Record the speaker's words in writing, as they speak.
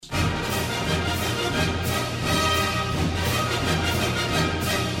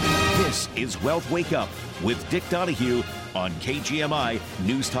This is Wealth Wake Up with Dick Donahue on KGMI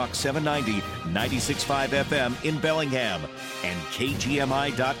News Talk 790, 96.5 FM in Bellingham and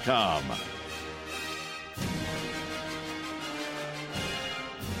KGMI.com.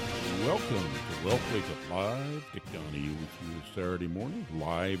 Welcome to Wealth Wake Up Live. Dick Donahue with you Saturday morning,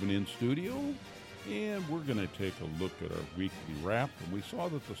 live and in studio. And we're going to take a look at our weekly wrap. And we saw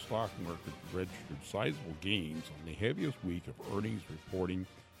that the stock market registered sizable gains on the heaviest week of earnings reporting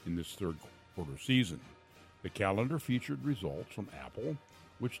in this third quarter season. The calendar featured results from Apple,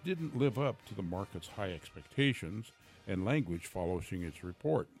 which didn't live up to the market's high expectations, and language following its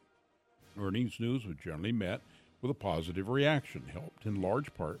report. Earnings news was generally met with a positive reaction, helped in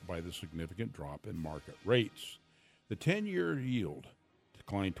large part by the significant drop in market rates. The 10-year yield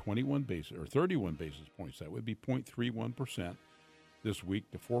declined 31 basis points. That would be 0.31% this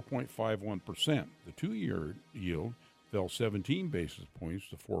week to 4.51%. The 2-year yield fell 17 basis points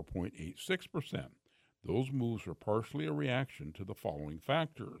to 4.86%. Those moves were partially a reaction to the following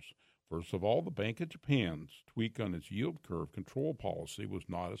factors. First of all, the Bank of Japan's tweak on its yield curve control policy was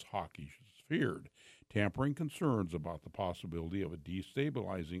not as hawkish as feared, tampering concerns about the possibility of a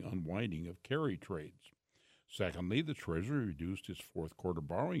destabilizing unwinding of carry trades. Secondly, the Treasury reduced its fourth quarter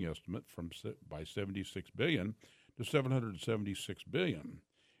borrowing estimate by $76 billion to $776 billion,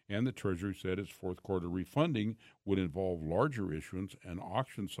 and the Treasury said its fourth quarter refunding would involve larger issuance and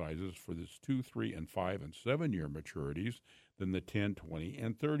auction sizes for its 2, 3, and 5 and 7-year maturities than the 10, 20,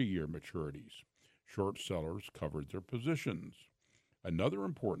 and 30-year maturities. Short sellers covered their positions. Another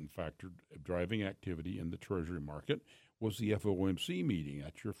important factor driving activity in the Treasury market was the FOMC meeting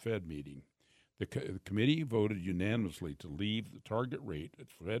at your Fed meeting. The committee voted unanimously to leave the target rate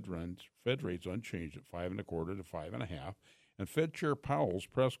at Fed rates unchanged at 5.25 to 5.5, and Fed Chair Powell's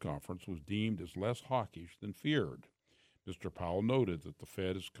press conference was deemed as less hawkish than feared. Mr. Powell noted that the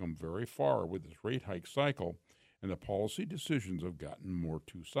Fed has come very far with its rate hike cycle, and the policy decisions have gotten more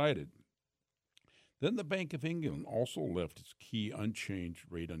two-sided. Then the Bank of England also left its key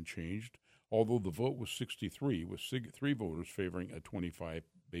rate unchanged, although the vote was 63, with 3 voters favoring a 25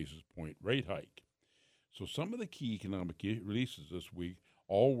 basis point rate hike. So some of the key economic releases this week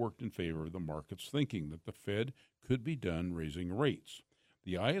all worked in favor of the market's thinking that the Fed could be done raising rates.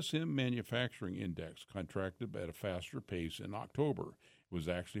 The ISM Manufacturing Index contracted at a faster pace in October. It was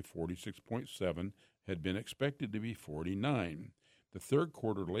actually 46.7, had been expected to be 49. The third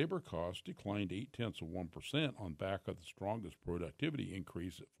quarter labor costs declined 0.8% on back of the strongest productivity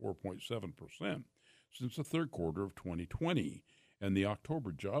increase at 4.7% since the third quarter of 2020. And the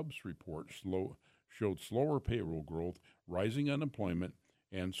October jobs report showed slower payroll growth, rising unemployment,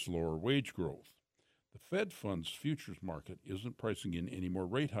 and slower wage growth. The Fed funds futures market isn't pricing in any more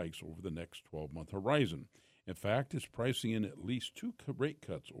rate hikes over the next 12-month horizon. In fact, it's pricing in at least 2 rate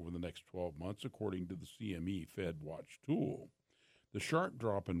cuts over the next 12 months, according to the CME Fed Watch tool. The sharp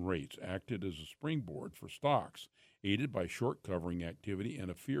drop in rates acted as a springboard for stocks, aided by short covering activity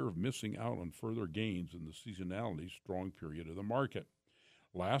and a fear of missing out on further gains in the seasonality strong period of the market.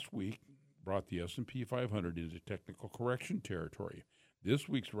 Last week brought the S&P 500 into technical correction territory. This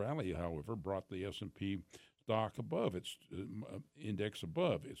week's rally, however, brought the S&P stock above its index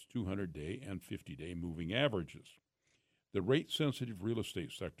above its 200-day and 50-day moving averages. The rate-sensitive real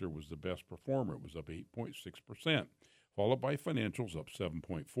estate sector was the best performer. It was up 8.6%. Followed by financials up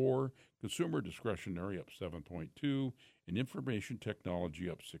 7.4%, consumer discretionary up 7.2%, and information technology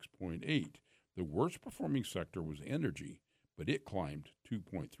up 6.8%. The worst performing sector was energy, but it climbed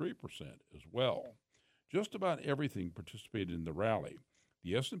 2.3% as well. Just about everything participated in the rally.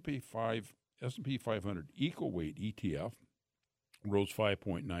 The S&P 500 Equal Weight ETF rose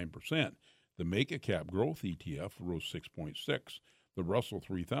 5.9%. The Mega Cap Growth ETF rose 6.6%. The Russell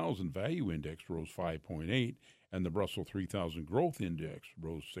 3000 Value Index rose 5.8%. And the Russell 3000 Growth Index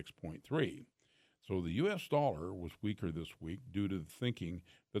rose 6.3%. So the U.S. dollar was weaker this week due to the thinking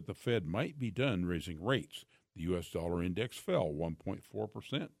that the Fed might be done raising rates. The U.S. dollar index fell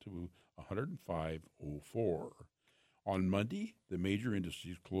 1.4% to 105.04. On Monday, the major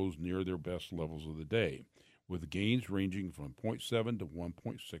indices closed near their best levels of the day, with gains ranging from 0.7 to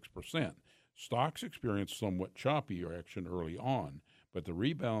 1.6%. Stocks experienced somewhat choppy action early on, but the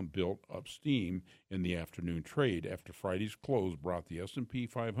rebound built up steam in the afternoon trade after Friday's close brought the S&P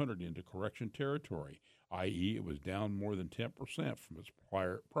 500 into correction territory, i.e. it was down more than 10% from its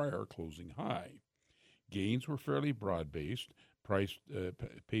prior closing high. Gains were fairly broad-based,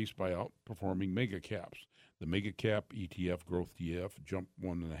 paced by outperforming megacaps. The megacap ETF Growth ETF jumped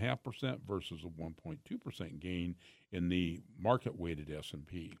 1.5% versus a 1.2% gain in the market-weighted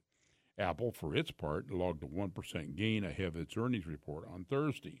S&P. Apple, for its part, logged a 1% gain ahead of its earnings report on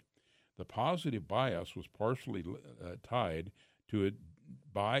Thursday. The positive bias was partially tied to a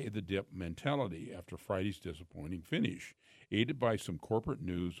buy the dip mentality after Friday's disappointing finish, aided by some corporate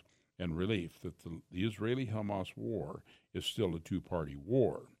news and relief that the Israeli-Hamas war is still a two-party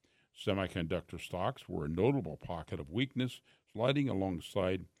war. Semiconductor stocks were a notable pocket of weakness, sliding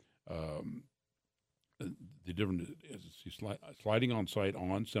alongside sliding on side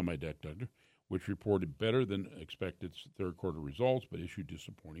on Semiconductor, which reported better than expected third quarter results but issued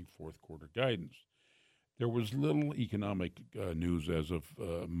disappointing fourth quarter guidance. There was little economic news as of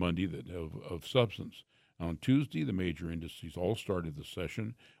Monday of substance. On Tuesday, the major indices all started the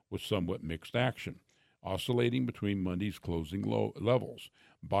session with somewhat mixed action, oscillating between Monday's closing levels.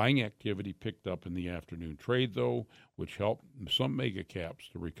 Buying activity picked up in the afternoon trade, though, which helped some mega caps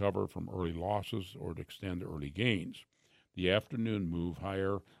to recover from early losses or to extend early gains. The afternoon move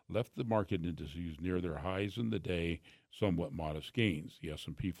higher left the market indices near their highs in the day, somewhat modest gains. The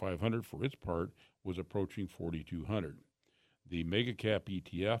S&P 500, for its part, was approaching 4,200. The mega cap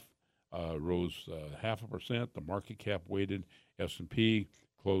ETF rose 0.5%. The market cap weighted S&P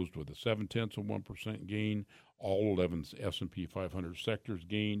closed with a 0.7% gain. All 11 S&P 500 sectors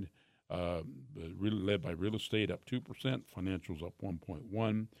gained, led by real estate up 2%, financials up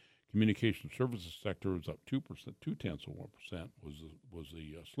 1.1%. Communication services sector was up 2%, 0.2% was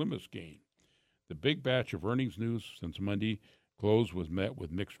the slimmest gain. The big batch of earnings news since Monday close was met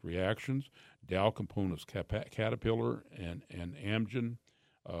with mixed reactions. Dow Components, Caterpillar, and Amgen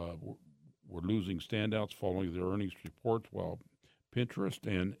were losing standouts following their earnings reports, while Pinterest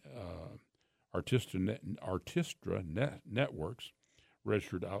and Artistra Networks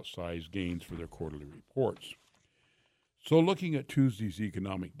registered outsized gains for their quarterly reports. So looking at Tuesday's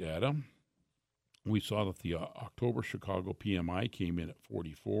economic data, we saw that the October Chicago PMI came in at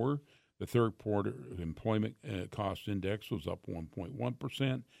 44. The third quarter employment cost index was up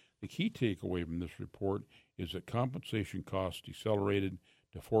 1.1%. The key takeaway from this report is that compensation costs decelerated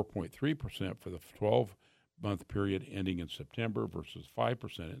to 4.3% for the 12-month period ending in September versus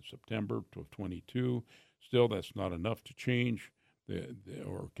 5% in September of 22. Still, that's not enough to change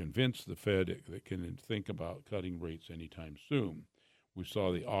or convince the Fed that can think about cutting rates anytime soon. We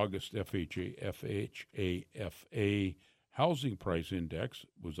saw the August FHA housing price index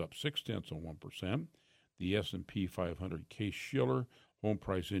was up 0.6%. The S&P 500 Case-Shiller home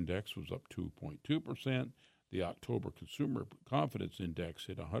price index was up 2.2%. The October consumer confidence index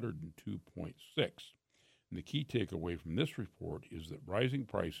hit 102.6. And the key takeaway from this report is that rising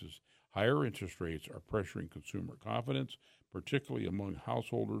prices, higher interest rates are pressuring consumer confidence, particularly among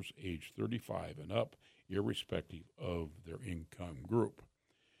householders aged 35 and up, irrespective of their income group.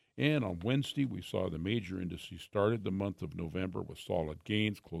 And on Wednesday, we saw the major indices started the month of November with solid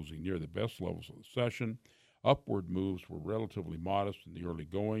gains, closing near the best levels of the session. Upward moves were relatively modest in the early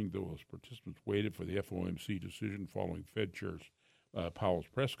going, though as participants waited for the FOMC decision following Fed Chair Powell's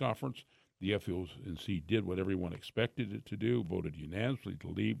press conference. The FOMC did what everyone expected it to do, voted unanimously to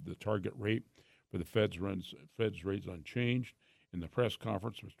leave the target rate for the Fed's rates unchanged. In the press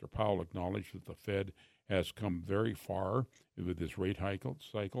conference, Mr. Powell acknowledged that the Fed has come very far with this rate hike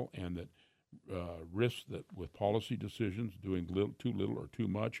cycle, and that risks that with policy decisions doing too little or too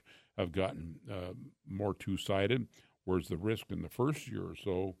much have gotten more two-sided, whereas the risk in the first year or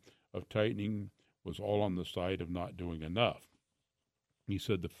so of tightening was all on the side of not doing enough. He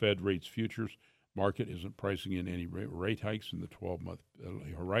said the Fed rates futures market isn't pricing in any rate hikes in the 12-month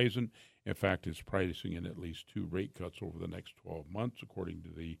horizon. In fact, it's pricing in at least 2 rate cuts over the next 12 months, according to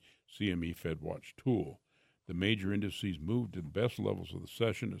the CME FedWatch tool. The major indices moved to the best levels of the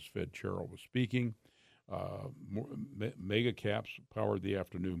session as Fed Chair was speaking. Mega caps powered the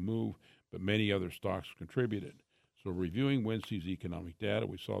afternoon move, but many other stocks contributed. So reviewing Wednesday's economic data,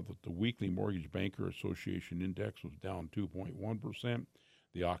 we saw that the weekly Mortgage Banker Association index was down 2.1%.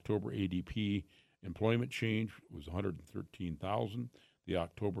 The October ADP employment change was 113,000. The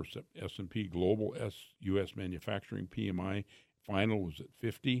October S&P Global U.S. Manufacturing PMI final was at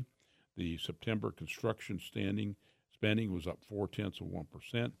 50. The September construction spending was up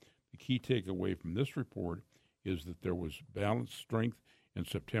 0.4%. The key takeaway from this report is that there was balanced strength in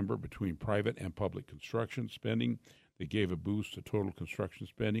September between private and public construction spending. They gave a boost to total construction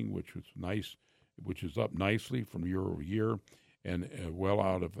spending, which was nice, which is up nicely from year over year and well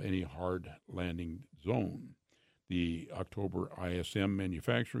out of any hard landing zone. The October ISM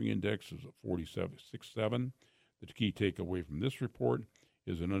Manufacturing Index is at 47.67. The key takeaway from this report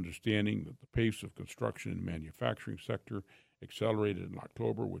is an understanding that the pace of construction in the manufacturing sector accelerated in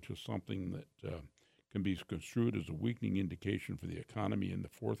October, which is something that can be construed as a weakening indication for the economy in the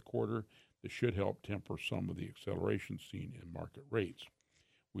fourth quarter that should help temper some of the acceleration seen in market rates.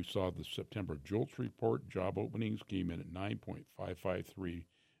 We saw the September JOLTS report. Job openings came in at 9.553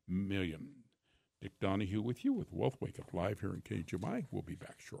 million. Dick Donahue with you with Wealth Wake Up Live here in KGMI. We'll be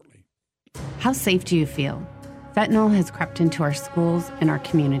back shortly. How safe do you feel? Fentanyl has crept into our schools and our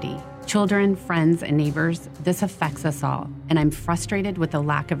community. Children, friends, and neighbors, this affects us all, and I'm frustrated with the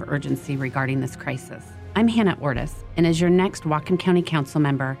lack of urgency regarding this crisis. I'm Hannah Ortis, and as your next Whatcom County Council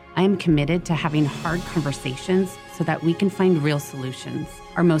member, I am committed to having hard conversations so that we can find real solutions.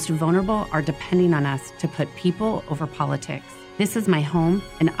 Our most vulnerable are depending on us to put people over politics. This is my home,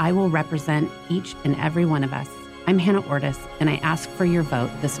 and I will represent each and every one of us. I'm Hannah Ortis, and I ask for your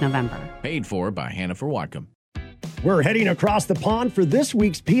vote this November. Paid for by Hannah for Whatcom. We're heading across the pond for this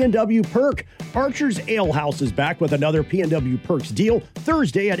week's P&W Perk. Archer's Ale House is back with another P&W Perks deal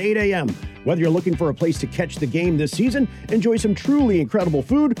Thursday at 8 a.m. Whether you're looking for a place to catch the game this season, enjoy some truly incredible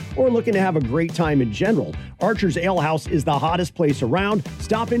food, or looking to have a great time in general, Archer's Ale House is the hottest place around.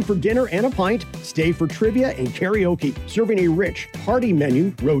 Stop in for dinner and a pint, stay for trivia and karaoke, serving a rich, hearty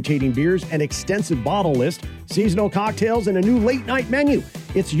menu, rotating beers, an extensive bottle list, seasonal cocktails, and a new late-night menu.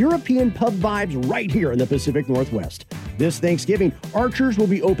 It's European pub vibes right here in the Pacific Northwest. This Thanksgiving, Archer's will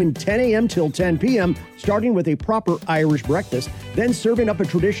be open 10 a.m. till 10 p.m., starting with a proper Irish breakfast, then serving up a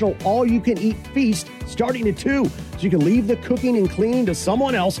traditional all-you-can-eat feast starting at 2, so you can leave the cooking and cleaning to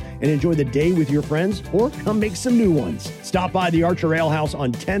someone else and enjoy the day with your friends, or come make some new ones. Stop by the Archer Ale House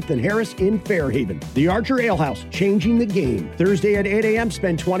on 10th and Harris in Fairhaven. The Archer Ale House, changing the game. Thursday at 8 a.m.,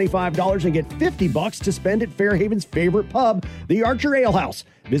 spend $25 and get $50 to spend at Fairhaven's favorite pub, the Archer Ale House.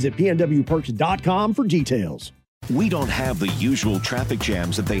 Visit pnwperks.com for details. We don't have the usual traffic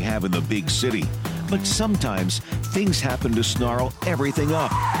jams that they have in the big city, but sometimes things happen to snarl everything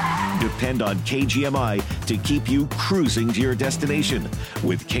up. Depend on KGMI to keep you cruising to your destination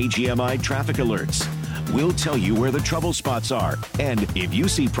with KGMI traffic alerts. We'll tell you where the trouble spots are, and if you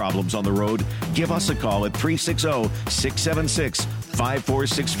see problems on the road, give us a call at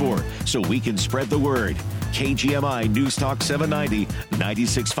 360-676-5464 so we can spread the word. KGMI News Talk 790,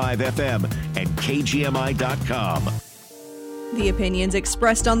 96.5 FM, and KGMI.com. The opinions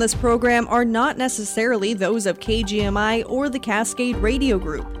expressed on this program are not necessarily those of KGMI or the Cascade Radio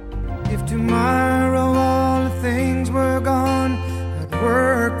Group. If tomorrow all the things were gone, I'd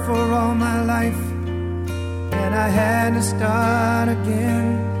work for all my life, and I had to start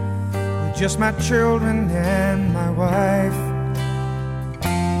again with just my children and my wife.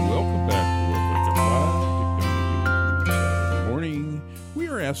 Welcome back to Wealth Wake Up Live. Good morning. We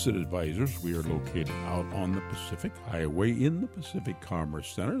are Asset Advisors. We are located out on the Pacific Highway in the Pacific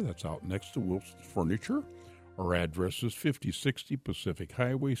Commerce Center. That's out next to Wilson's Furniture. Our address is 5060 Pacific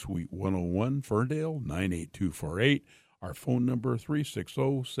Highway, Suite 101, Ferndale, 98248. Our phone number,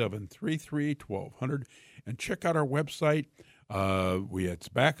 360-733-1200. And check out our website. It's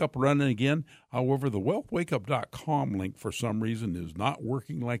back up running again. However, the wealthwakeup.com link for some reason is not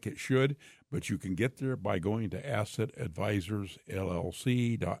working like it should, but you can get there by going to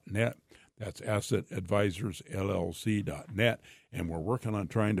assetadvisorsllc.net. That's assetadvisorsllc.net. And we're working on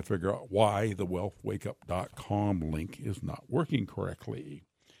trying to figure out why the wealthwakeup.com link is not working correctly.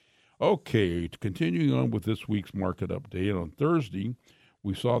 Okay, continuing on with this week's market update. On Thursday,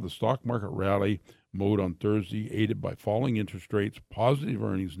 we saw the stock market rally mode on Thursday, aided by falling interest rates, positive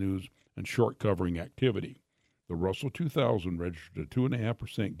earnings news, and short covering activity. The Russell 2000 registered a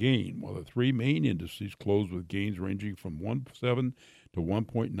 2.5% gain, while the three main indices closed with gains ranging from 1.7 to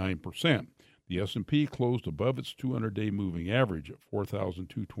 1.9%. The S&P closed above its 200-day moving average at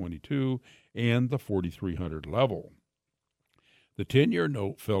 4,222 and the 4,300 level. The 10-year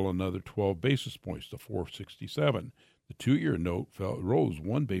note fell another 12 basis points to 467. The 2-year note rose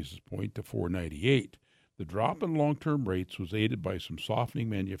 1 basis point to 498. The drop in long-term rates was aided by some softening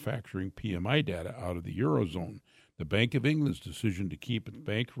manufacturing PMI data out of the Eurozone. The Bank of England's decision to keep its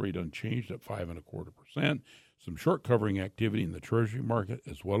bank rate unchanged at 5.25%, some short covering activity in the Treasury market,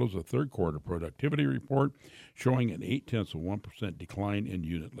 as well as a third quarter productivity report showing an 0.8% decline in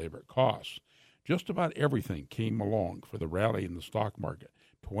unit labor costs. Just about everything came along for the rally in the stock market.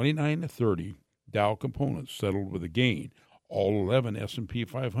 29 to 30 Dow components settled with a gain. All 11 S&P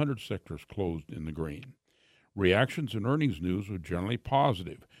 500 sectors closed in the green. Reactions and earnings news were generally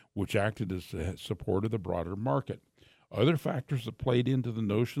positive, which acted as support of the broader market. Other factors that played into the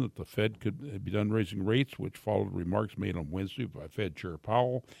notion that the Fed could be done raising rates, which followed remarks made on Wednesday by Fed Chair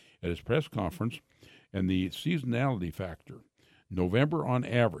Powell at his press conference, and the seasonality factor. November, on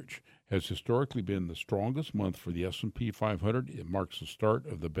average, has historically been the strongest month for the S&P 500. It marks the start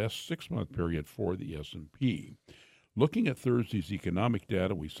of the best 6-month period for the S&P. Looking at Thursday's economic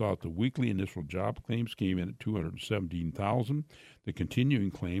data, we saw that the weekly initial job claims came in at 217,000, the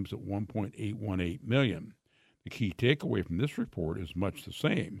continuing claims at 1.818 million. The key takeaway from this report is much the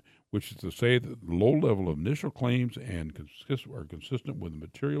same, which is to say that the low level of initial claims are consistent with the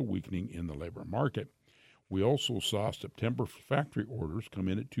material weakening in the labor market. We also saw September factory orders come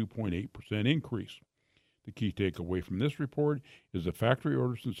in at 2.8% increase. The key takeaway from this report is the factory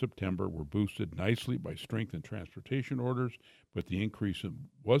orders in September were boosted nicely by strength in transportation orders, but the increase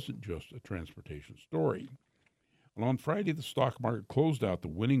wasn't just a transportation story. And on Friday, the stock market closed out the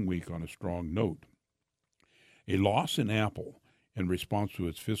winning week on a strong note. A loss in Apple in response to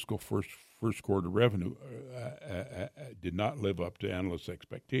its fiscal first quarter revenue did not live up to analysts'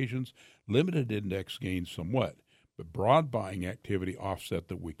 expectations. Limited index gains somewhat, but broad buying activity offset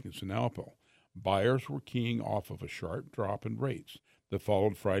the weakness in Apple. Buyers were keying off of a sharp drop in rates that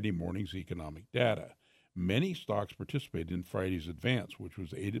followed Friday morning's economic data. Many stocks participated in Friday's advance, which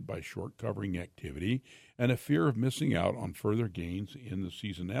was aided by short covering activity and a fear of missing out on further gains in the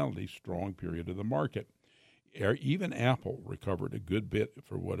seasonality strong period of the market. Even Apple recovered a good bit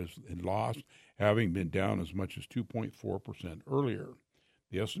for what is lost, having been down as much as 2.4% earlier.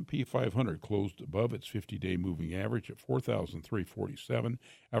 The S&P 500 closed above its 50-day moving average at 4,347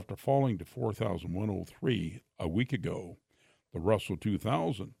 after falling to 4,103 a week ago. The Russell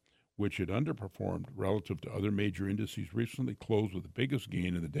 2000, which had underperformed relative to other major indices recently, closed with the biggest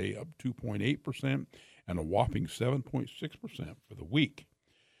gain of the day, up 2.8% and a whopping 7.6% for the week.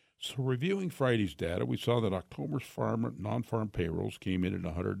 So reviewing Friday's data, we saw that October's non-farm payrolls came in at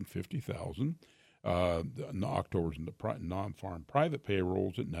 150,000. October's non-farm private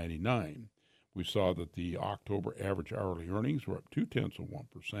payrolls at 99. We saw that the October average hourly earnings were up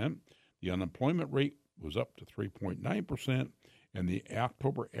 0.2%. The unemployment rate was up to 3.9%, and the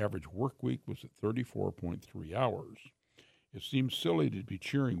October average work week was at 34.3 hours. It seems silly to be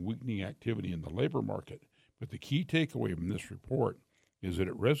cheering weakening activity in the labor market, but the key takeaway from this report is that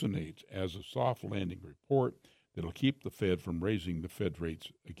it resonates as a soft landing report that will keep the Fed from raising the Fed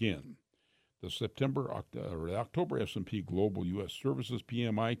rates again. The October S&P Global U.S. Services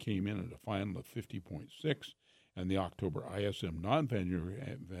PMI came in at a final of 50.6, and the October ISM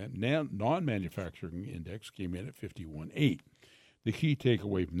non-manufacturing index came in at 51.8. The key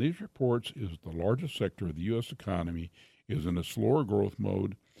takeaway from these reports is the largest sector of the U.S. economy is in a slower growth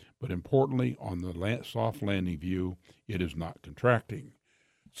mode, but importantly, on the soft landing view, it is not contracting.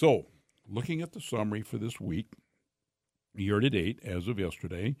 So, looking at the summary for this week, year-to-date, as of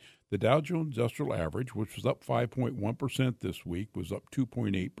yesterday, the Dow Jones Industrial Average, which was up 5.1% this week, was up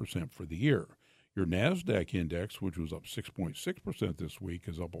 2.8% for the year. Your NASDAQ index, which was up 6.6% this week,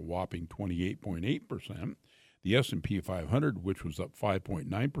 is up a whopping 28.8%. The S&P 500, which was up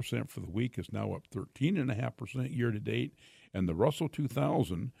 5.9% for the week, is now up 13.5% year-to-date. And the Russell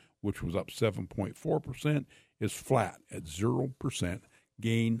 2000, which was up 7.4%, is flat at 0%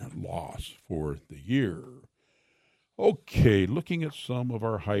 gain-loss for the year. Okay, looking at some of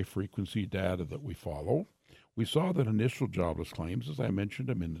our high-frequency data that we follow, we saw that initial jobless claims, as I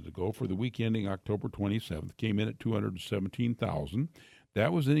mentioned a minute ago, for the week ending October 27th, came in at 217,000.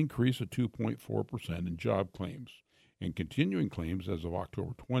 That was an increase of 2.4% in job claims. And continuing claims as of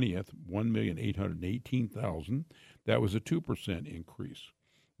October 20th, 1,818,000. That was a 2% increase.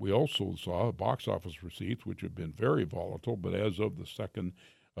 We also saw box office receipts, which have been very volatile, but as of the 2nd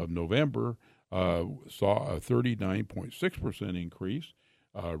of November, saw a 39.6% increase.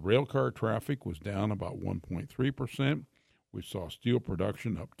 Railcar traffic was down about 1.3%. We saw steel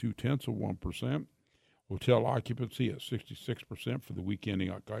production up 0.2%. Hotel occupancy at 66% for the week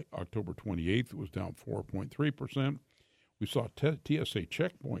ending October 28th was down 4.3%. We saw TSA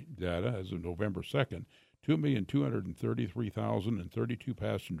checkpoint data as of November 2nd, 2,233,032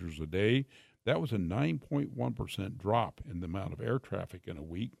 passengers a day. That was a 9.1% drop in the amount of air traffic in a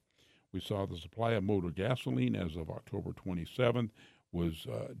week. We saw the supply of motor gasoline as of October 27th was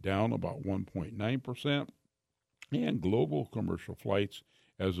down about 1.9%. And global commercial flights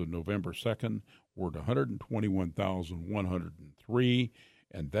as of November 2nd were at 121,103,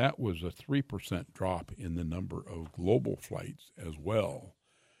 and that was a 3% drop in the number of global flights as well.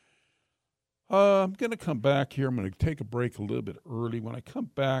 I'm going to come back here. I'm going to take a break a little bit early. When I come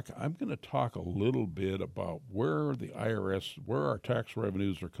back, I'm going to talk a little bit about where the IRS, where our tax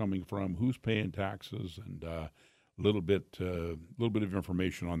revenues are coming from, who's paying taxes, and a little bit of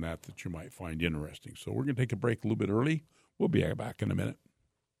information on that you might find interesting. So we're going to take a break a little bit early. We'll be back in a minute.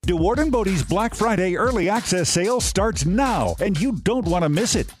 DeWard & Bodie's Black Friday Early Access Sale starts now, and you don't want to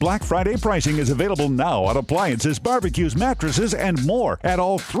miss it. Black Friday pricing is available now on appliances, barbecues, mattresses, and more at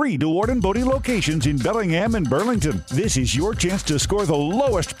all 3 DeWard & Bodie locations in Bellingham and Burlington. This is your chance to score the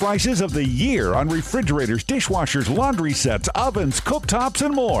lowest prices of the year on refrigerators, dishwashers, laundry sets, ovens, cooktops,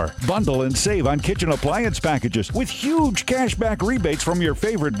 and more. Bundle and save on kitchen appliance packages with huge cashback rebates from your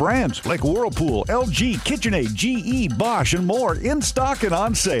favorite brands like Whirlpool, LG, KitchenAid, GE, Bosch, and more in stock and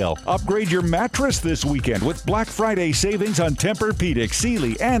on sale. Upgrade your mattress this weekend with Black Friday savings on Tempur-Pedic,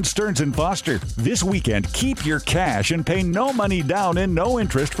 Sealy, and Stearns & Foster. This weekend, keep your cash and pay no money down and no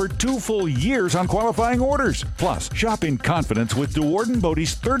interest for 2 full years on qualifying orders. Plus, shop in confidence with DeWard &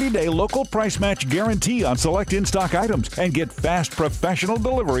 Bodie's 30-day local price match guarantee on select in-stock items and get fast professional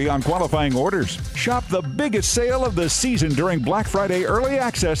delivery on qualifying orders. Shop the biggest sale of the season during Black Friday Early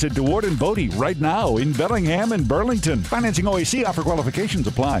Access at DeWard & Bodie right now in Bellingham and Burlington. Financing OAC offer qualifications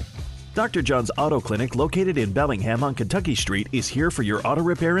apply. Dr. John's Auto Clinic, located in Bellingham on Kentucky Street, is here for your auto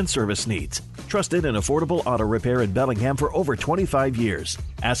repair and service needs. Trusted and affordable auto repair in Bellingham for over 25 years.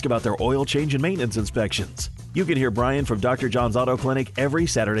 Ask about their oil change and maintenance inspections. You can hear Brian from Dr. John's Auto Clinic every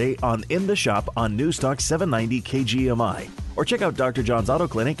Saturday on In the Shop on Newstalk 790 KGMI. Or check out Dr. John's Auto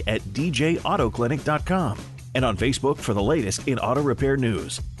Clinic at djautoclinic.com. And on Facebook for the latest in auto repair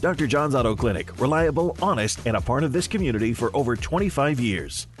news. Dr. John's Auto Clinic, reliable, honest, and a part of this community for over 25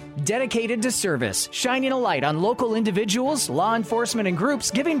 years. Dedicated to service, shining a light on local individuals, law enforcement, and groups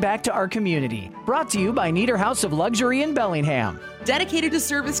giving back to our community. Brought to you by Nieder House of Luxury in Bellingham. Dedicated to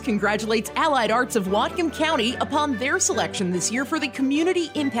Service congratulates Allied Arts of Whatcom County upon their selection this year for the Community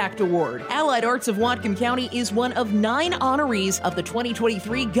Impact Award. Allied Arts of Whatcom County is one of 9 honorees of the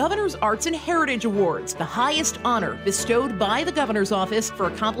 2023 Governor's Arts and Heritage Awards, the highest honor bestowed by the Governor's Office for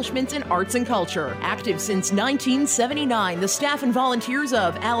accomplishments in arts and culture. Active since 1979, the staff and volunteers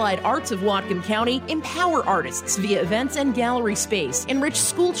of Allied Arts of Whatcom County empower artists via events and gallery space, enrich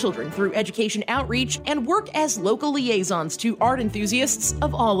school children through education outreach, and work as local liaisons to art enthusiasts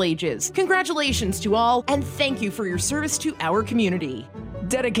of all ages. Congratulations to all, and thank you for your service to our community.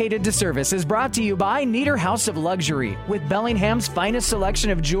 Dedicated to Service is brought to you by Nieder House of Luxury, with Bellingham's finest selection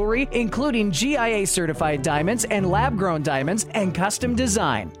of jewelry, including GIA-certified diamonds and lab-grown diamonds and custom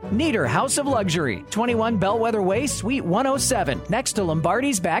design. Nieder House of Luxury, 21 Bellwether Way, Suite 107, next to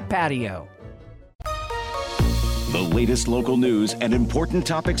Lombardi's back patio. The latest local news and important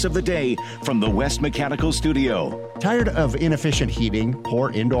topics of the day from the West Mechanical Studio. Tired of inefficient heating,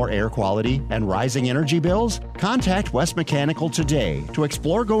 poor indoor air quality, and rising energy bills? Contact West Mechanical today to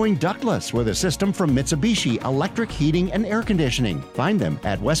explore going ductless with a system from Mitsubishi Electric Heating and Air Conditioning. Find them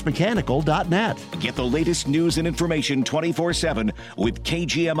at westmechanical.net. Get the latest news and information 24/7 with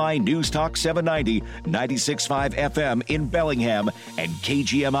KGMI News Talk 790, 96.5 FM in Bellingham and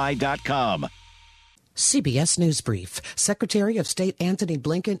KGMI.com. CBS News Brief. Secretary of State Antony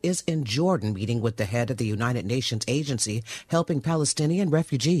Blinken is in Jordan meeting with the head of the United Nations agency helping Palestinian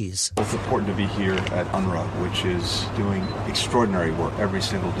refugees. It's important to be here at UNRWA, which is doing extraordinary work every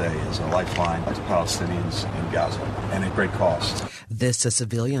single day as a lifeline to Palestinians in Gaza, and at great cost. This as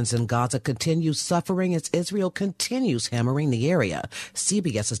civilians in Gaza continue suffering as Israel continues hammering the area.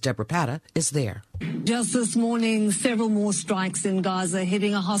 CBS's Deborah Patta is there. Just this morning, several more strikes in Gaza,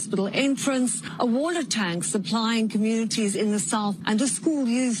 hitting a hospital entrance, a water tank supplying communities in the south, and a school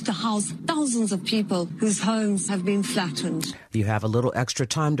used to house thousands of people whose homes have been flattened. You have a little extra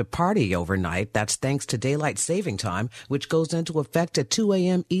time to party overnight. That's thanks to daylight saving time, which goes into effect at 2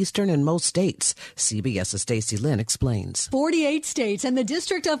 a.m. Eastern in most states. CBS's Stacey Lynn explains. 48 states and the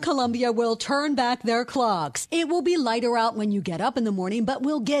District of Columbia will turn back their clocks. It will be lighter out when you get up in the morning, but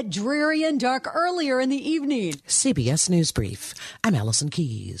will get dreary and dark earlier in the evening. CBS News Brief. I'm Allison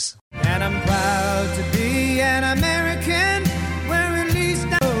Keys. And I'm proud to be an American, where at least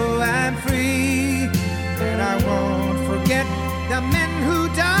I know I'm free. And I won't forget the men who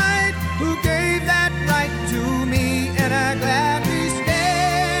died, who gave that right to me. And I gladly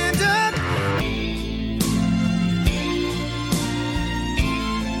stand up.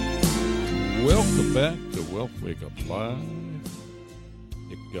 Welcome back to Wealth Wake Up Live.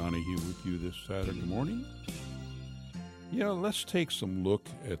 Dick Donahue with you this Saturday morning. Let's take some look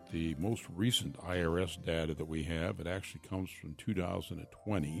at the most recent IRS data that we have. It actually comes from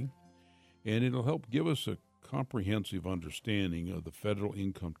 2020, and it'll help give us a comprehensive understanding of the federal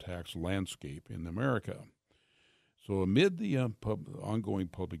income tax landscape in America. So amid the ongoing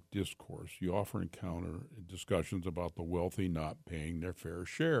public discourse, you often encounter discussions about the wealthy not paying their fair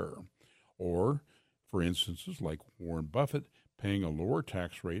share, or, for instances like Warren Buffett paying a lower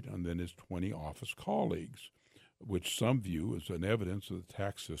tax rate than his 20 office colleagues. which some view as an evidence that the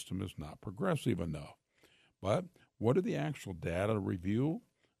tax system is not progressive enough. But what do the actual data reveal,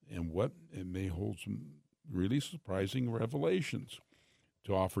 and what it may hold some really surprising revelations?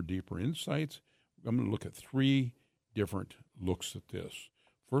 To offer deeper insights, I'm going to look at three different looks at this.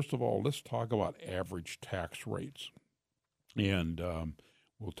 First of all, let's talk about average tax rates. And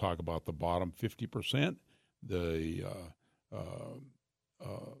we'll talk about the bottom 50%, the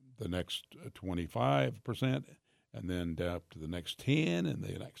next 25%, and then up to the next 10, and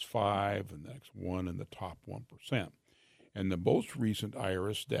the next 5, and the next 1, and the top 1%. And the most recent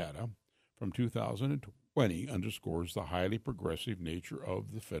IRS data from 2020 underscores the highly progressive nature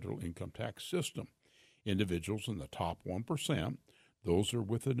of the federal income tax system. Individuals in the top 1%, those are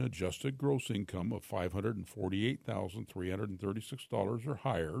with an adjusted gross income of $548,336 or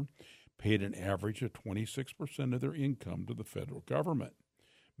higher, paid an average of 26% of their income to the federal government.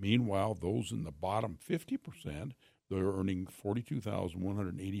 Meanwhile, those in the bottom 50%, they're earning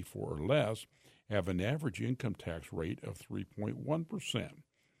 $42,184 or less, have an average income tax rate of 3.1%.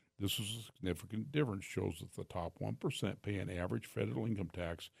 This is a significant difference, shows that the top 1% pay an average federal income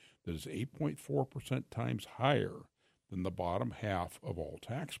tax that is 8.4% times higher than the bottom half of all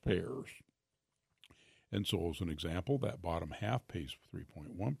taxpayers. And so, as an example, that bottom half pays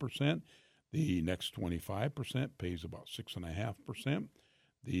 3.1%. The next 25% pays about 6.5%.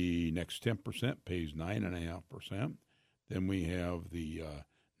 The next 10% pays 9.5%. Then we have the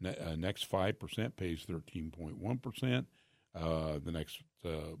next 5% pays 13.1%. The next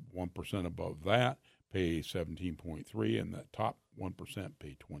 1% above that pay 17.3%, and the top 1%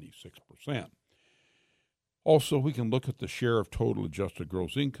 pay 26%. Also, we can look at the share of total adjusted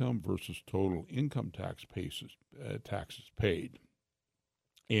gross income versus total income taxes paid.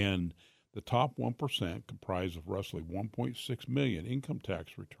 And the top 1% comprise of roughly 1.6 million income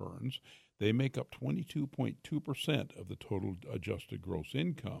tax returns. They make up 22.2% of the total adjusted gross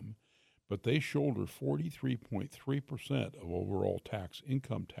income, but they shoulder 43.3% of overall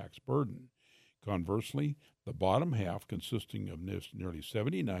income tax burden. Conversely, the bottom half, consisting of nearly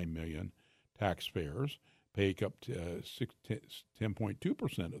 79 million taxpayers, pay up to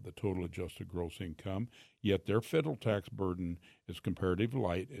 10.2% of the total adjusted gross income, yet their federal tax burden is comparatively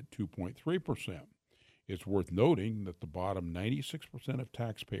light at 2.3%. It's worth noting that the bottom 96% of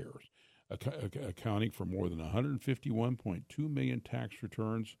taxpayers, accounting for more than 151.2 million tax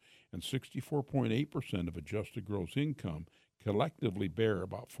returns and 64.8% of adjusted gross income, collectively bear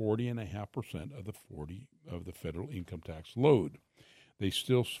about 40.5% of the federal income tax load. They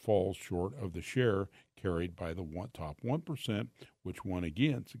still fall short of the share carried by the top 1%, which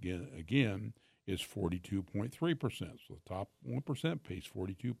again is 42.3%. So the top 1% pays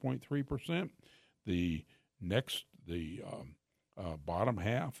 42.3%. The bottom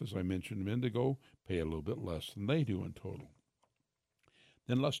half, as I mentioned a minute ago, pay a little bit less than they do in total.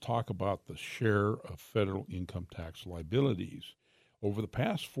 Then let's talk about the share of federal income tax liabilities. Over the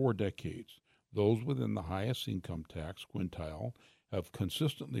past 4 decades, those within the highest income tax quintile have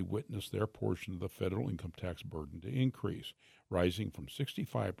consistently witnessed their portion of the federal income tax burden to increase, rising from 65%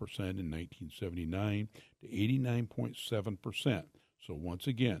 in 1979 to 89.7%. So once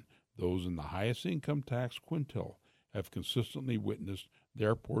again, those in the highest income tax quintile have consistently witnessed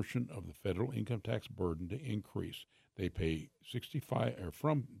their portion of the federal income tax burden to increase. They pay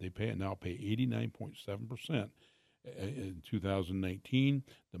 89.7% in 2019,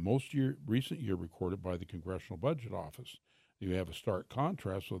 the most recent year recorded by the Congressional Budget Office. You have a stark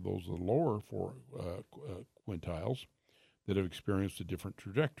contrast with those of the lower 4 quintiles that have experienced a different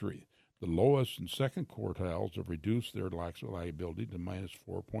trajectory. The lowest and second quartiles have reduced their liability to minus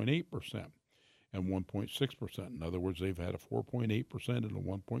 4.8% and 1.6%. In other words, they've had a 4.8% and a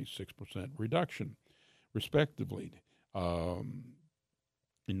 1.6% reduction, respectively. In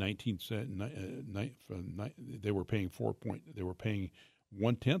 1970, they were paying 0.1%,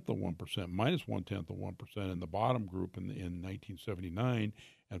 minus 0.1% in the bottom group in 1979,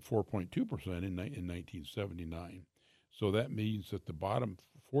 and 4.2% in 1979. So that means that the bottom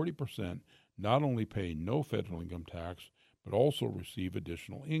 40% not only pay no federal income tax, but also receive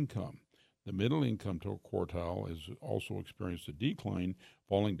additional income. The middle income quartile has also experienced a decline,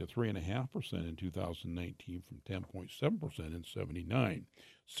 falling to 3.5% in 2019 from 10.7% in 79.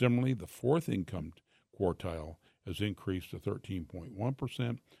 Similarly, the fourth income quartile has increased to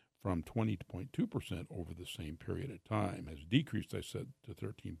 13.1% from 20.2% over the same period of time, has decreased, I said, to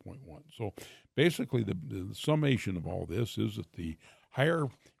 13.1. So basically the summation of all this is that the higher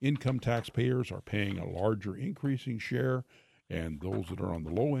income taxpayers are paying a larger increasing share, and those that are on the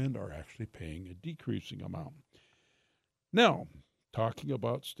low end are actually paying a decreasing amount. Now, talking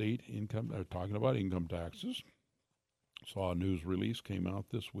about income taxes, Saw a news release came out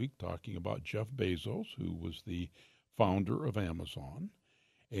this week talking about Jeff Bezos, who was the founder of Amazon,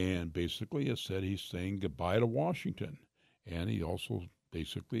 and basically has said he's saying goodbye to Washington. And he also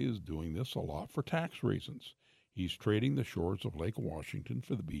basically is doing this a lot for tax reasons. He's trading the shores of Lake Washington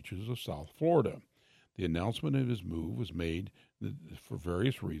for the beaches of South Florida. The announcement of his move was made for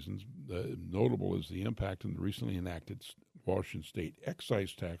various reasons. Notable is the impact of the recently enacted Washington state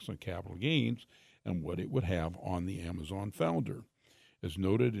excise tax on capital gains and what it would have on the Amazon founder. As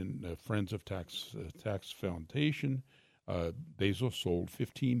noted in Friends of Tax Foundation, Bezos sold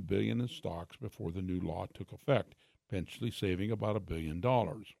 $15 billion in stocks before the new law took effect, potentially saving about $1 billion.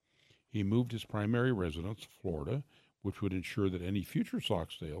 He moved his primary residence to Florida, which would ensure that any future stock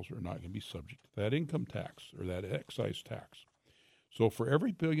sales are not going to be subject to that income tax or that excise tax. So for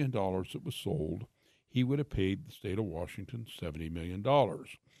every $1 billion that was sold, he would have paid the state of Washington $70 million.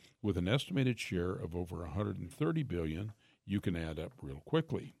 With an estimated share of over $130 billion, you can add up real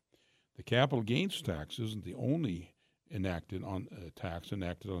quickly. The capital gains tax isn't the only tax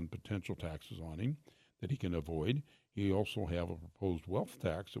enacted on potential taxes on him that he can avoid. He also have a proposed wealth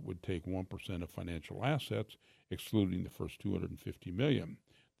tax that would take 1% of financial assets, excluding the first $250 million.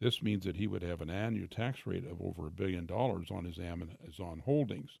 This means that he would have an annual tax rate of over $1 billion on his Amazon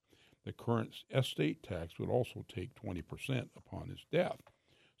holdings. The current estate tax would also take 20% upon his death.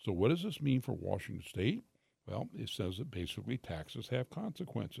 So what does this mean for Washington State? Well, it says that basically taxes have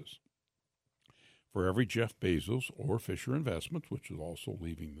consequences. For every Jeff Bezos or Fisher Investments, which is also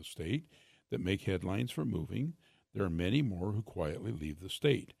leaving the state, that make headlines for moving, there are many more who quietly leave the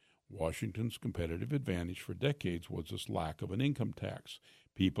state. Washington's competitive advantage for decades was this lack of an income tax.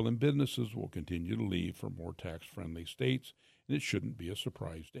 People and businesses will continue to leave for more tax-friendly states, and it shouldn't be a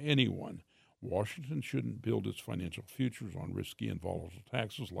surprise to anyone. Washington shouldn't build its financial futures on risky and volatile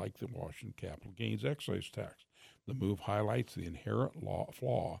taxes like the Washington capital gains excise tax. The move highlights the inherent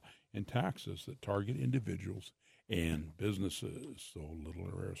flaw in taxes that target individuals and businesses. So a little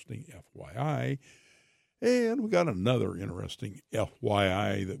interesting FYI. And we got another interesting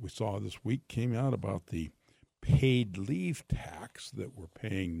FYI that we saw this week came out about the paid leave tax that we're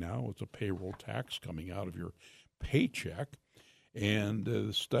paying now. It's a payroll tax coming out of your paycheck. And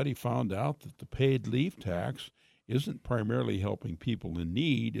the study found out that the paid leave tax isn't primarily helping people in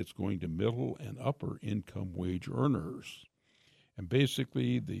need. It's going to middle and upper income wage earners. And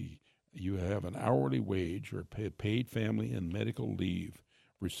basically, you have an hourly wage or paid family and medical leave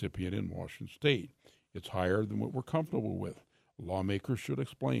recipient in Washington State. It's higher than what we're comfortable with. Lawmakers should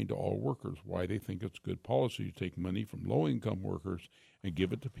explain to all workers why they think it's good policy to take money from low-income workers and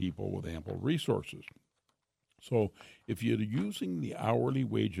give it to people with ample resources. So if you're using the hourly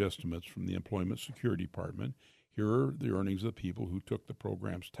wage estimates from the Employment Security Department, here are the earnings of people who took the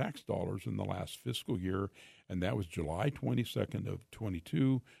program's tax dollars in the last fiscal year, and that was July 22nd of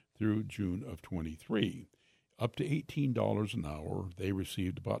 22 through June of 23. Up to $18 an hour, they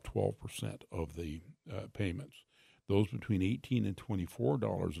received about 12% of the payments. Those between $18 and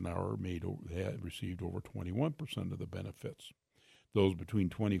 $24 an hour had received over 21% of the benefits. Those between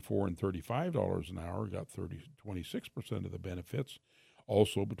 $24 and $35 an hour got 26% of the benefits.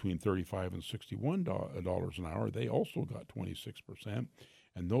 Also, between $35 and $61 an hour, they also got 26%.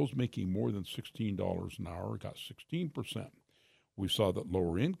 And those making more than $16 an hour got 16%. We saw that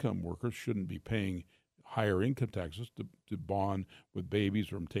lower income workers shouldn't be paying higher income taxes to bond with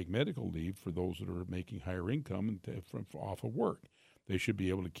babies or take medical leave for those that are making higher income and off of work. They should be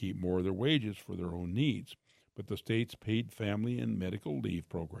able to keep more of their wages for their own needs. But the state's Paid Family and Medical Leave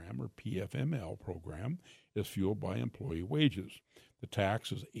Program, or PFML program, is fueled by employee wages. The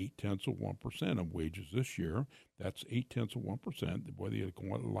tax is 0.8% of wages this year. That's 0.8%. Whether you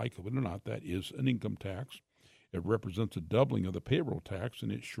like it or not, that is an income tax. It represents a doubling of the payroll tax in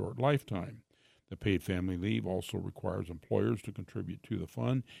its short lifetime. The paid family leave also requires employers to contribute to the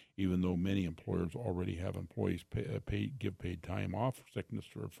fund, even though many employers already have employees give paid time off for sickness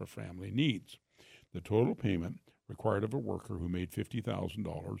or for family needs. The total payment required of a worker who made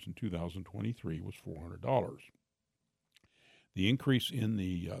 $50,000 in 2023 was $400. The increase in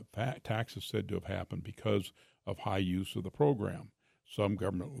the tax is said to have happened because of high use of the program. Some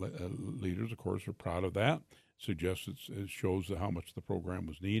government leaders, of course, are proud of that. Suggests it shows how much the program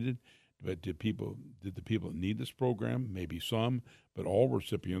was needed. But did the people that need this program? Maybe some, but all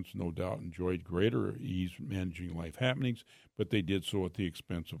recipients no doubt enjoyed greater ease managing life happenings, but they did so at the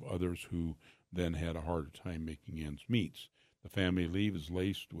expense of others who then had a harder time making ends meet. The family leave is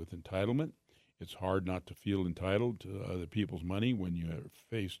laced with entitlement. It's hard not to feel entitled to other people's money when you are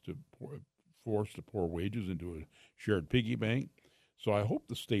forced to pour wages into a shared piggy bank. So I hope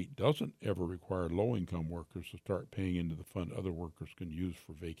the state doesn't ever require low-income workers to start paying into the fund other workers can use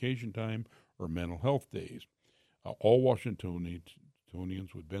for vacation time or mental health days. All Washingtonians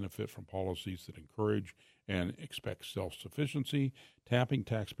would benefit from policies that encourage and expect self-sufficiency, tapping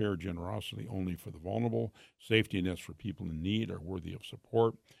taxpayer generosity only for the vulnerable, safety nets for people in need are worthy of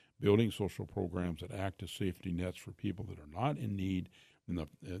support, building social programs that act as safety nets for people that are not in need, and the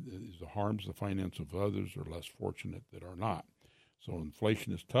harms the finance of others are less fortunate that are not. So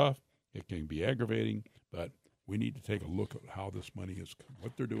inflation is tough. It can be aggravating, but we need to take a look at how this money is,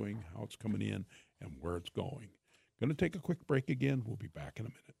 what they're doing, how it's coming in, and where it's going. Going to take a quick break again. We'll be back in a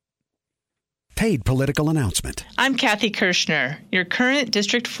minute. Paid political announcement. I'm Kathy Kirschner, your current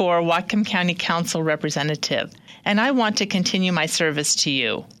District 4 Whatcom County Council representative, and I want to continue my service to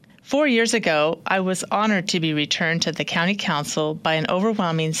you. 4 years ago, I was honored to be returned to the County Council by an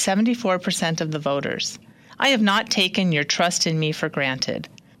overwhelming 74% of the voters. I have not taken your trust in me for granted.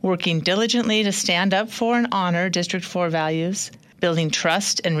 Working diligently to stand up for and honor District 4 values, building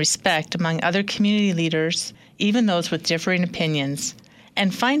trust and respect among other community leaders, even those with differing opinions,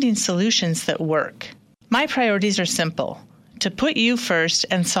 and finding solutions that work. My priorities are simple: to put you first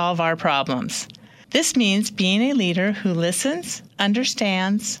and solve our problems. This means being a leader who listens,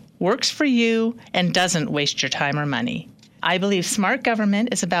 understands, works for you, and doesn't waste your time or money. I believe smart government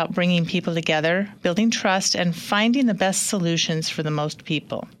is about bringing people together, building trust, and finding the best solutions for the most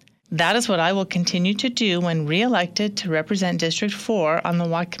people. That is what I will continue to do when re-elected to represent District 4 on the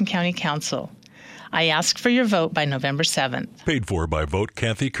Whatcom County Council. I ask for your vote by November 7th. Paid for by Vote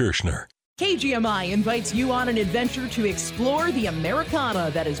Kathy Kirschner. KGMI invites you on an adventure to explore the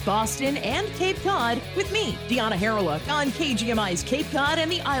Americana that is Boston and Cape Cod with me, Deanna Harreluk, on KGMI's Cape Cod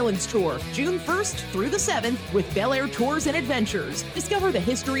and the Islands Tour, June 1st through the 7th with Bel Air Tours and Adventures. Discover the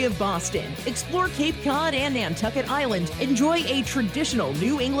history of Boston, explore Cape Cod and Nantucket Island, enjoy a traditional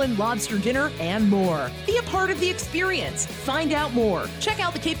New England lobster dinner, and more. Be a part of the experience. Find out more. Check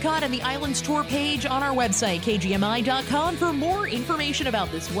out the Cape Cod and the Islands Tour page on our website, kgmi.com, for more information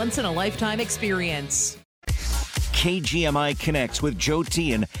about this once-in-a-lifetime experience. KGMI Connects with Joe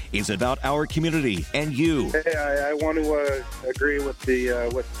Tian is about our community and you. Hey, I want to agree with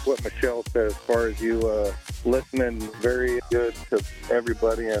with what Michelle said as far as you listening very good to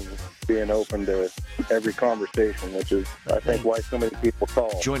everybody and being open to every conversation, which is, I think, why so many people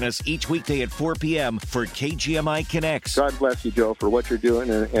call. Join us each weekday at 4 p.m. for KGMI Connects. God bless you, Joe, for what you're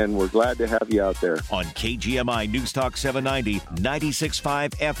doing, and we're glad to have you out there. On KGMI News Talk 790,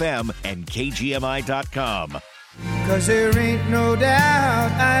 96.5 FM, and KGMI.com. 'Cause there ain't no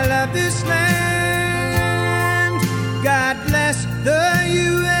doubt I love this land. God bless the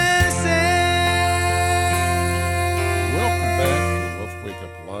USA. Welcome back to Let's Wake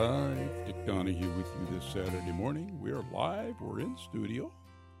Up Live. Dick Donahue with you this Saturday morning. We are live. We're in studio.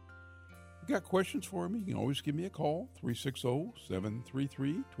 If you got questions for me, you can always give me a call,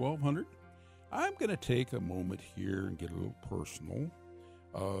 360-733-1200. I'm going to take a moment here and get a little personal.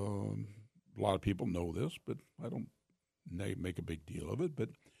 A lot of people know this, but I don't make a big deal of it.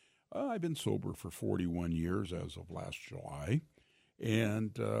 But I've been sober for 41 years as of last July.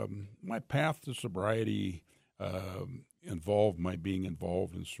 And my path to sobriety involved my being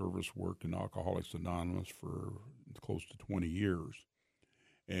involved in service work in Alcoholics Anonymous for close to 20 years.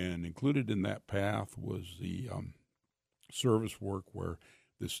 And included in that path was the service work where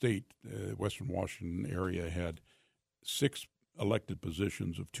the state, Western Washington area, had 6 elected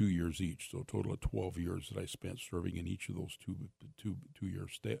positions of 2 years each, so a total of 12 years that I spent serving in each of those two-year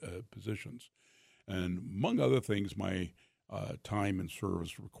positions. And among other things, my time in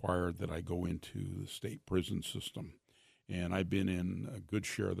service required that I go into the state prison system. And I've been in a good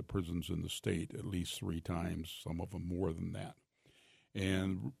share of the prisons in the state at least 3 times, some of them more than that.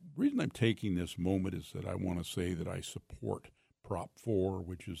 And the reason I'm taking this moment is that I want to say that I support Prop 4,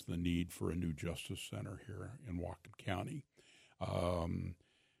 which is the need for a new justice center here in Whatcom County.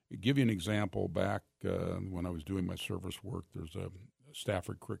 Give you an example. Back when I was doing my service work, there's a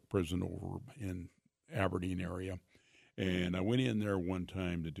Stafford Creek prison over in Aberdeen area, and I went in there one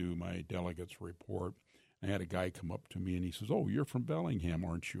time to do my delegates report. I had a guy come up to me and he says, "Oh, you're from Bellingham,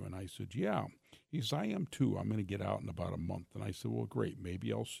 aren't you?" And I said, "Yeah." He says, "I am too. I'm going to get out in about a month." And I said, "Well, great.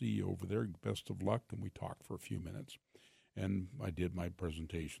 Maybe I'll see you over there. Best of luck." And we talked for a few minutes. And I did my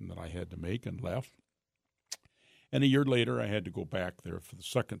presentation that I had to make and left. And a year later, I had to go back there for the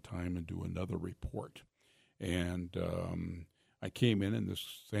second time and do another report. And I came in, and this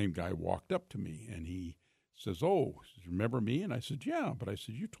same guy walked up to me, and he says, "Oh, remember me?" And I said, "Yeah." But I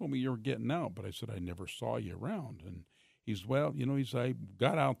said, "You told me you were getting out." But I said, "I never saw you around." And he's, "Well, I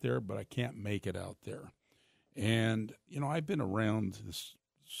got out there, but I can't make it out there." And, I've been around this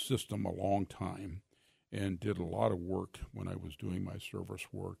system a long time and did a lot of work when I was doing my service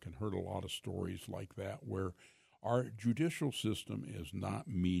work and heard a lot of stories like that where our judicial system is not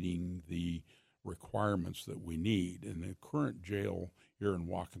meeting the requirements that we need. And the current jail here in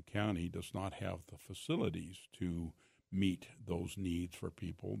Whatcom County does not have the facilities to meet those needs for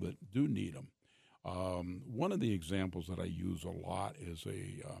people that do need them. One of the examples that I use a lot is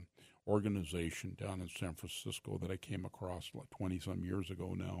a organization down in San Francisco that I came across like 20-some years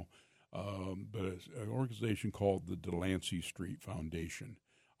ago now, but it's an organization called the Delancey Street Foundation.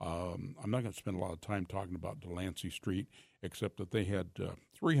 I'm not going to spend a lot of time talking about Delancey Street, except that they had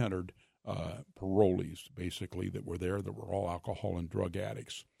 300 parolees, basically, that were there that were all alcohol and drug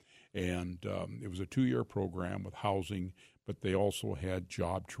addicts. And it was a 2-year program with housing, but they also had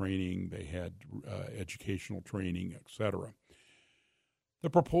job training, they had educational training, etc. The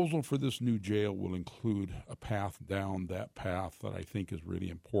proposal for this new jail will include a path down that path that I think is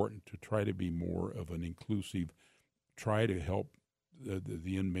really important to try to be more of an inclusive, try to help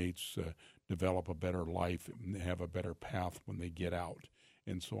the inmates develop a better life and have a better path when they get out.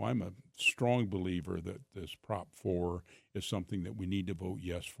 And so I'm a strong believer that this Prop 4 is something that we need to vote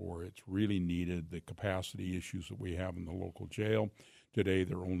yes for. It's really needed. The capacity issues that we have in the local jail today,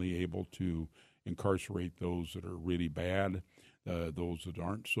 they're only able to incarcerate those that are really bad. Those that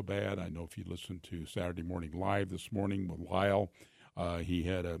aren't so bad. I know if you listened to Saturday Morning Live this morning with Lyle, he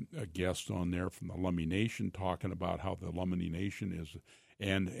had a guest on there from the Lummi Nation talking about how the Lummi Nation is,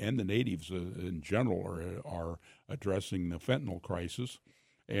 and the natives in general are addressing the fentanyl crisis.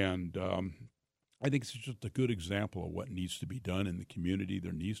 And I think it's just a good example of what needs to be done in the community.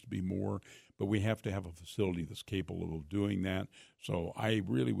 There needs to be more, but we have to have a facility that's capable of doing that. So I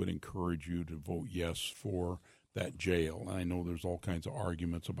really would encourage you to vote yes for that jail. And I know there's all kinds of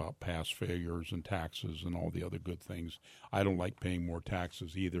arguments about past failures and taxes and all the other good things. I don't like paying more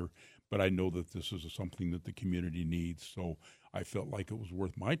taxes either, but I know that this is something that the community needs. So I felt like it was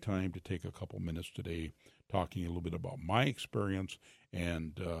worth my time to take a couple minutes today talking a little bit about my experience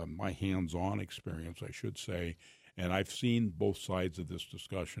and my hands-on experience, I should say. And I've seen both sides of this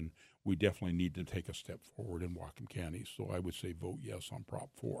discussion. We definitely need to take a step forward in Whatcom County. So I would say vote yes on Prop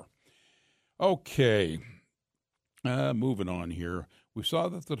 4. Okay. Moving on here, we saw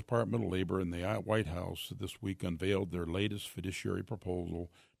that the Department of Labor and the White House this week unveiled their latest fiduciary proposal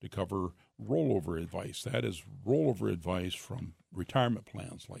to cover rollover advice. That is rollover advice from retirement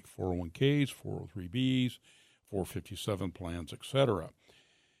plans like 401ks, 403bs, 457 plans, etc.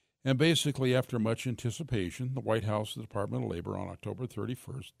 And basically, after much anticipation, the White House and the Department of Labor on October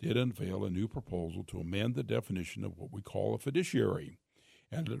 31st did unveil a new proposal to amend the definition of what we call a fiduciary,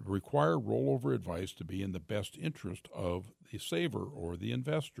 and it require rollover advice to be in the best interest of the saver or the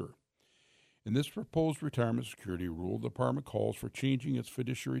investor. In this proposed retirement security rule, the department calls for changing its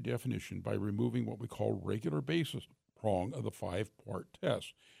fiduciary definition by removing what we call regular basis prong of the 5-part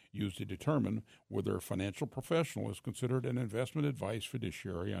test used to determine whether a financial professional is considered an investment advice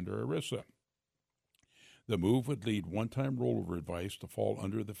fiduciary under ERISA. The move would lead one-time rollover advice to fall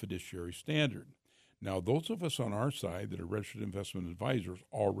under the fiduciary standard. Now, those of us on our side that are registered investment advisors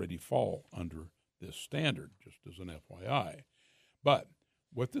already fall under this standard, just as an FYI. But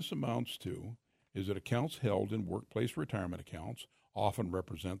what this amounts to is that accounts held in workplace retirement accounts often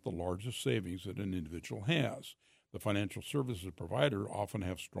represent the largest savings that an individual has. The financial services provider often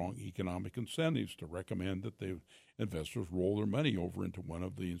have strong economic incentives to recommend that the investors roll their money over into one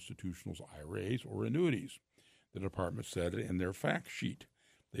of the institutional's IRAs or annuities. The department said it in their fact sheet.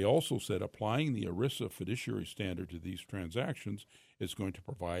 They also said applying the ERISA fiduciary standard to these transactions is going to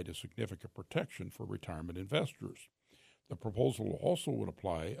provide a significant protection for retirement investors. The proposal also would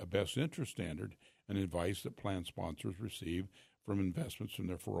apply a best interest standard and advice that plan sponsors receive from investments in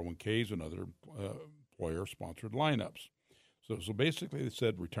their 401ks and other employer-sponsored lineups. So basically they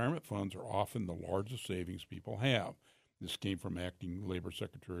said retirement funds are often the largest savings people have. This came from Acting Labor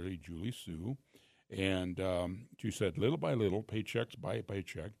Secretary Julie Sue. And she said, little by little, paychecks by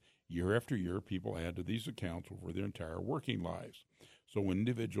paycheck, year after year, people add to these accounts over their entire working lives. So when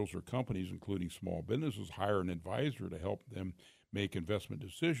individuals or companies, including small businesses, hire an advisor to help them make investment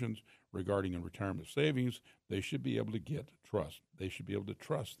decisions regarding a retirement savings, they should be able to get trust. They should be able to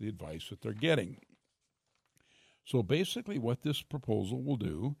trust the advice that they're getting. So basically what this proposal will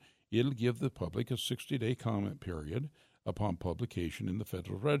do, it'll give the public a 60-day comment period upon publication in the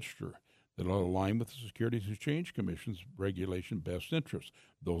Federal Register. That'll align with the Securities and Exchange Commission's regulation best interest.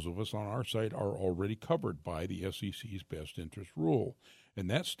 Those of us on our side are already covered by the SEC's best interest rule. and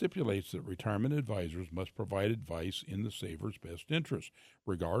that stipulates that retirement advisors must provide advice in the saver's best interest,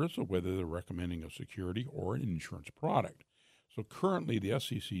 regardless of whether they're recommending a security or an insurance product. So currently, the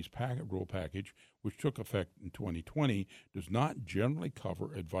SEC's rule package, which took effect in 2020, does not generally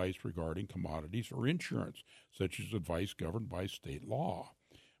cover advice regarding commodities or insurance, such as advice governed by state law.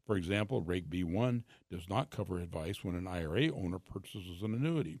 For example, Reg B1 does not cover advice when an IRA owner purchases an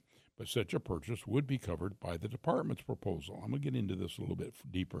annuity, but such a purchase would be covered by the department's proposal. I'm going to get into this a little bit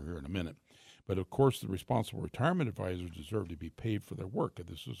deeper here in a minute. But, of course, the responsible retirement advisors deserve to be paid for their work.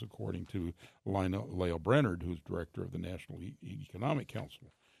 This is according to Lael Brennard, who's director of the National Economic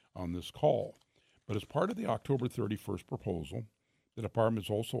Council, on this call. But as part of the October 31st proposal, the department is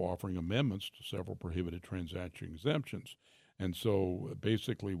also offering amendments to several prohibited transaction exemptions. And so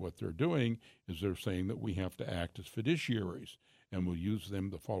basically what they're doing is they're saying that we have to act as fiduciaries, and we'll use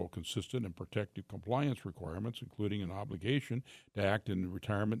them to follow consistent and protective compliance requirements, including an obligation to act in the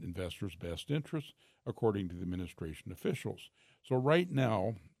retirement investors' best interests, according to the administration officials. So right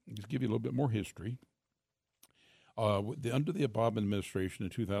now, just give you a little bit more history. Under the Obama administration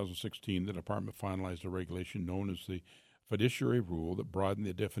in 2016, the department finalized a regulation known as the fiduciary rule that broadened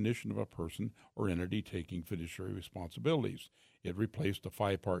the definition of a person or entity taking fiduciary responsibilities. It replaced a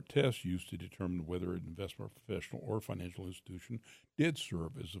 5-part test used to determine whether an investment professional or financial institution did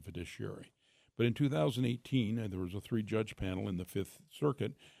serve as a fiduciary. But in 2018, there was a 3-judge panel in the Fifth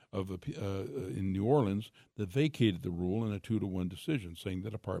Circuit in New Orleans that vacated the rule in a 2-1 decision, saying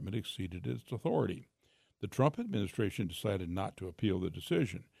the department exceeded its authority. The Trump administration decided not to appeal the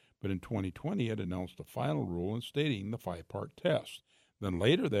decision, but in 2020 it announced a final rule instating the 5-part test. Then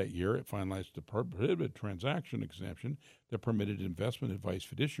later that year, it finalized a prohibited transaction exemption that permitted investment advice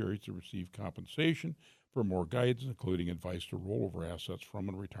fiduciaries to receive compensation for more guidance, including advice to roll over assets from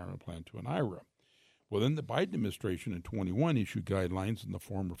a retirement plan to an IRA. Well, then the Biden administration in 21 issued guidelines in the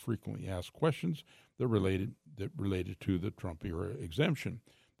form of frequently asked questions that related to the Trump-era exemption.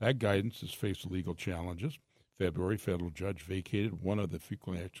 That guidance has faced legal challenges. February, federal judge vacated one of the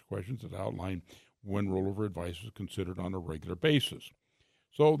frequently asked questions that outlined when rollover advice is considered on a regular basis.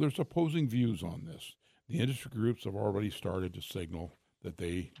 So there's opposing views on this. The industry groups have already started to signal that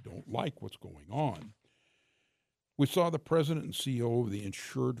they don't like what's going on. We saw the president and CEO of the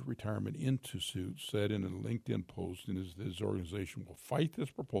Insured Retirement Institute said in a LinkedIn post that his organization will fight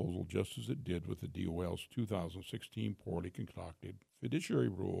this proposal just as it did with the DOL's 2016 poorly concocted fiduciary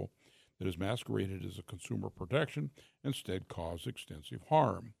rule that is masqueraded as a consumer protection and instead caused extensive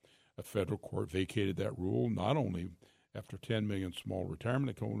harm. A federal court vacated that rule not only after 10 million small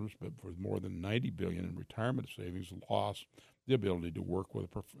retirement owners, but for more than $90 billion in retirement savings, lost the ability to work with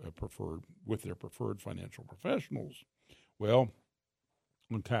their preferred financial professionals. Well,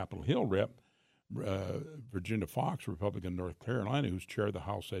 on Capitol Hill rep, Virginia Fox, Republican North Carolina, who's chaired the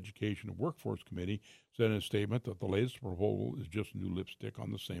House Education and Workforce Committee, said in a statement that the latest proposal is just new lipstick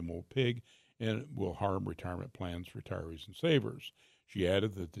on the same old pig and will harm retirement plans, retirees, and savers. She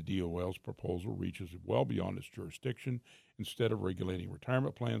added that the DOL's proposal reaches well beyond its jurisdiction. Instead of regulating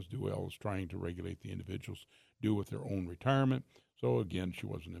retirement plans, DOL is trying to regulate the individuals do with their own retirement. So, again, she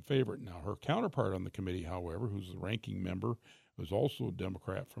wasn't in favor. Now, her counterpart on the committee, however, who's the ranking member, who's also a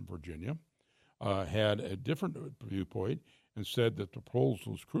Democrat from Virginia, had a different viewpoint and said that the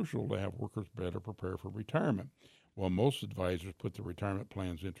proposal is crucial to have workers better prepare for retirement. While most advisors put the retirement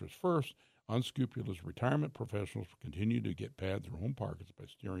plan's interests first, unscrupulous retirement professionals continue to get pad their own pockets by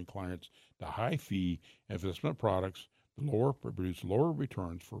steering clients to high-fee investment products that produce lower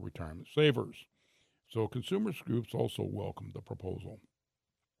returns for retirement savers. So consumers groups also welcomed the proposal.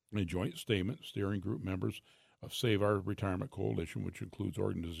 In a joint statement, steering group members of Save Our Retirement Coalition, which includes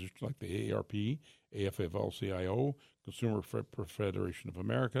organizations like the AARP, AFL-CIO, Consumer Federation of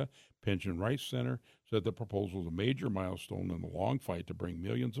America, Pension Rights Center, said the proposal is a major milestone in the long fight to bring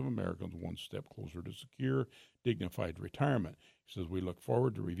millions of Americans one step closer to secure, dignified retirement. He says, we look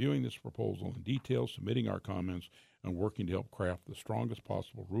forward to reviewing this proposal in detail, submitting our comments, and working to help craft the strongest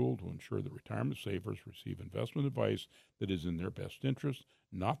possible rule to ensure that retirement savers receive investment advice that is in their best interest,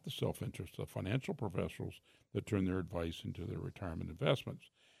 not the self-interest of financial professionals that turn their advice into their retirement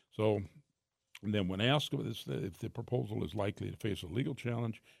investments. So, and then when asked if the proposal is likely to face a legal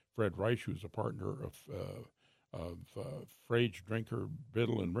challenge, Fred Reich, who is a partner of Frage, Drinker,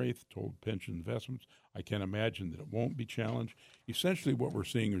 Biddle, and Wraith, told Pension Investments, I can imagine that it won't be challenged. Essentially what we're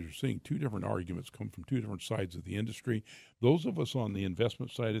seeing is you're seeing two different arguments come from two different sides of the industry. Those of us on the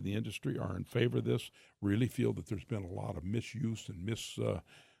investment side of the industry are in favor of this, really feel that there's been a lot of misuse and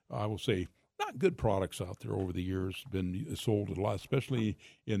I will say, not good products out there over the years, been sold a lot, especially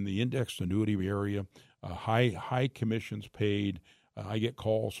in the indexed annuity area, high commissions paid, I get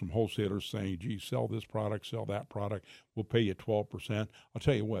calls from wholesalers saying, gee, sell this product, sell that product. We'll pay you 12%. I'll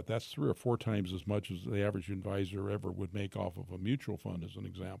tell you what, that's 3 or 4 times as much as the average advisor ever would make off of a mutual fund, as an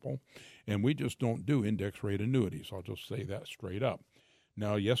example. And we just don't do index rate annuities. I'll just say that straight up.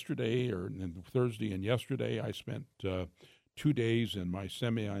 Now, Thursday and yesterday, I spent 2 days in my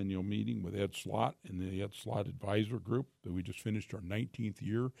semi-annual meeting with Ed Slott in the Ed Slott Advisor Group. We just finished our 19th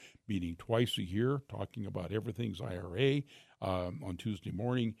year, meeting twice a year, talking about everything's IRA. On Tuesday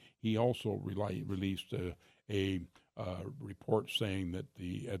morning, he also released a report saying that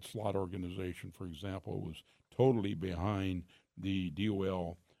the Ed Slott organization, for example, was totally behind the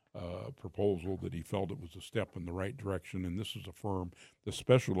DOL proposal, that he felt it was a step in the right direction. And this is a firm that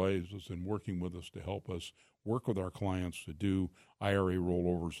specializes in working with us to help us work with our clients to do IRA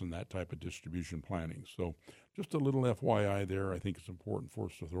rollovers and that type of distribution planning. So just a little FYI there. I think it's important for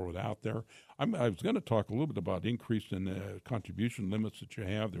us to throw it out there. I was going to talk a little bit about increase in contribution limits that you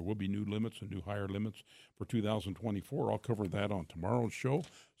have. There will be new limits and new higher limits for 2024. I'll cover that on tomorrow's show.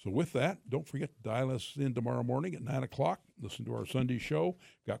 So with that, don't forget to dial us in tomorrow morning at 9 o'clock. Listen to our Sunday show.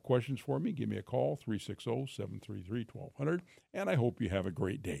 Got questions for me? Give me a call, 360-733-1200. And I hope you have a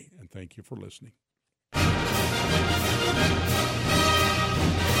great day. And thank you for listening.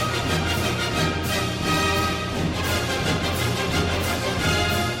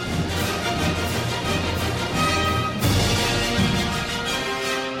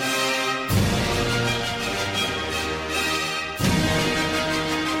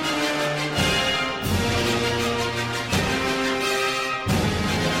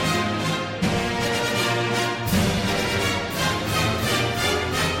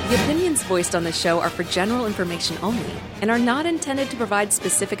 The opinions voiced on this show are for general information only and are not intended to provide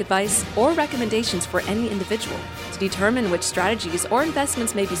specific advice or recommendations for any individual. To determine which strategies or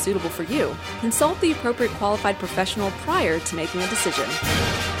investments may be suitable for you, consult the appropriate qualified professional prior to making a decision.